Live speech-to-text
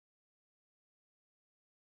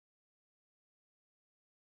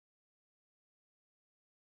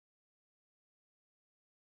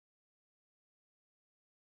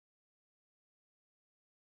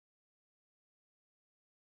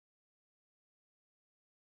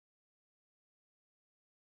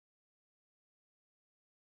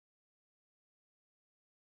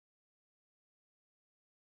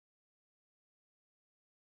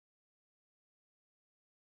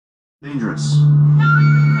Dangerous.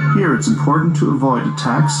 Here it's important to avoid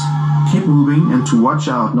attacks, keep moving and to watch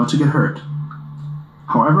out not to get hurt.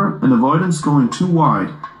 However, an avoidance going too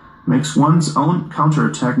wide makes one's own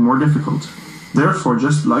counterattack more difficult. Therefore,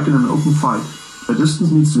 just like in an open fight, a distance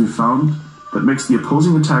needs to be found that makes the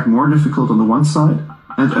opposing attack more difficult on the one side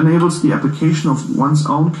and enables the application of one's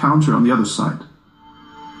own counter on the other side.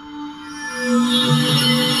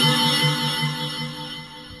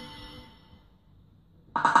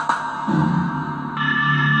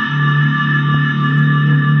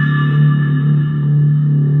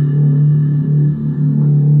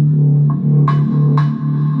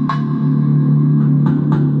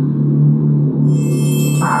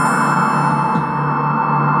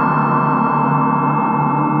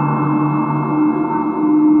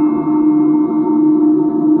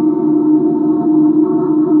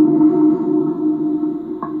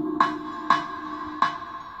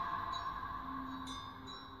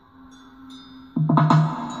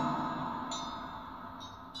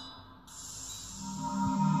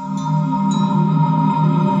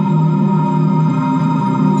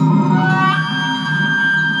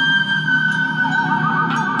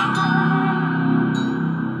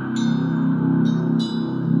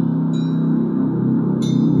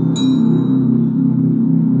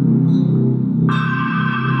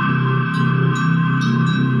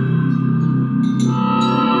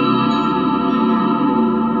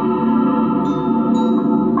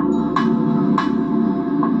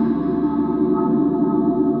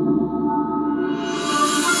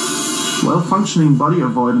 Well-functioning body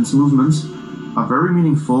avoidance movements are very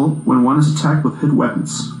meaningful when one is attacked with hit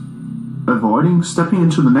weapons. Avoiding, stepping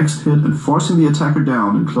into the next hit and forcing the attacker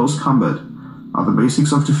down in close combat are the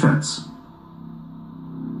basics of defense.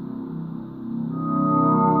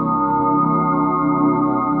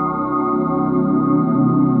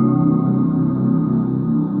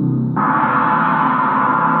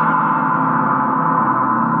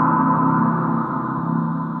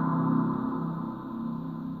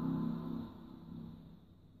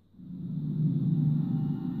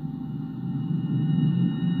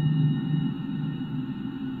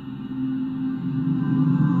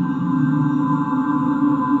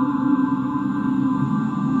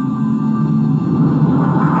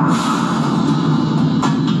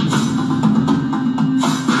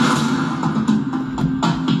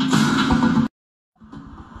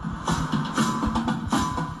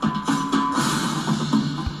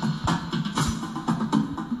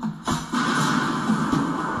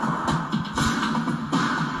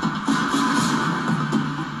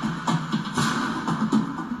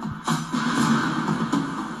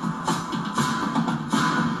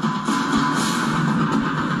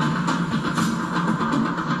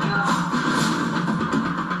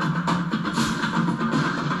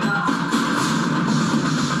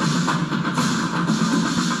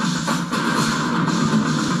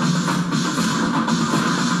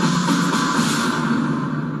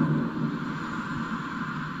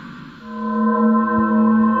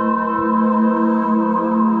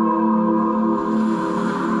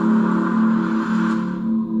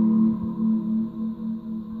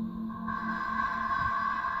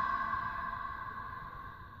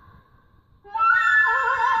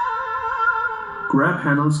 Grab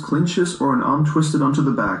handles, clinches, or an arm twisted onto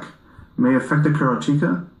the back may affect the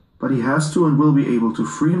karateka, but he has to and will be able to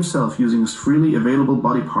free himself using his freely available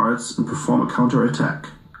body parts and perform a counter-attack.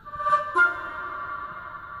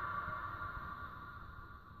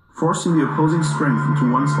 Forcing the opposing strength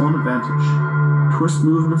into one's own advantage, twist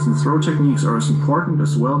movements and throw techniques are as important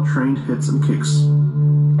as well-trained hits and kicks.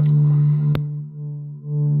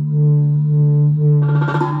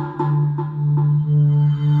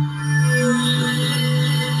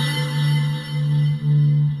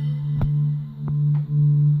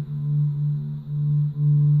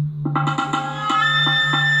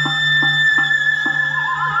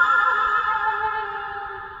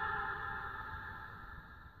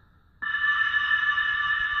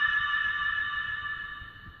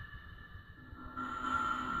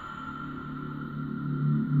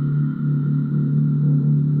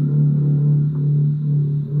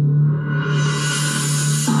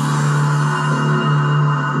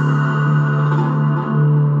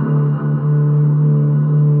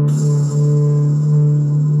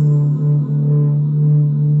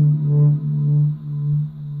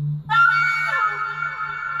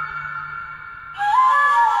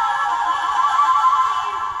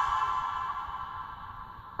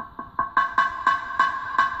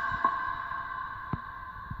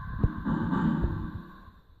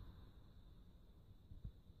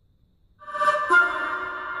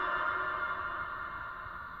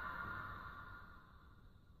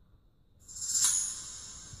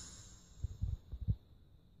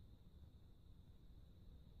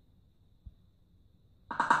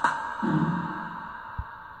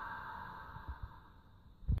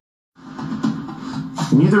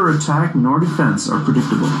 Neither attack nor defense are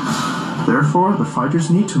predictable. Therefore, the fighters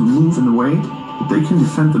need to move in a way that they can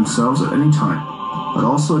defend themselves at any time, but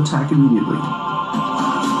also attack immediately.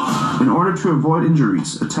 In order to avoid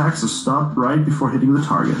injuries, attacks are stopped right before hitting the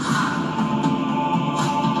target.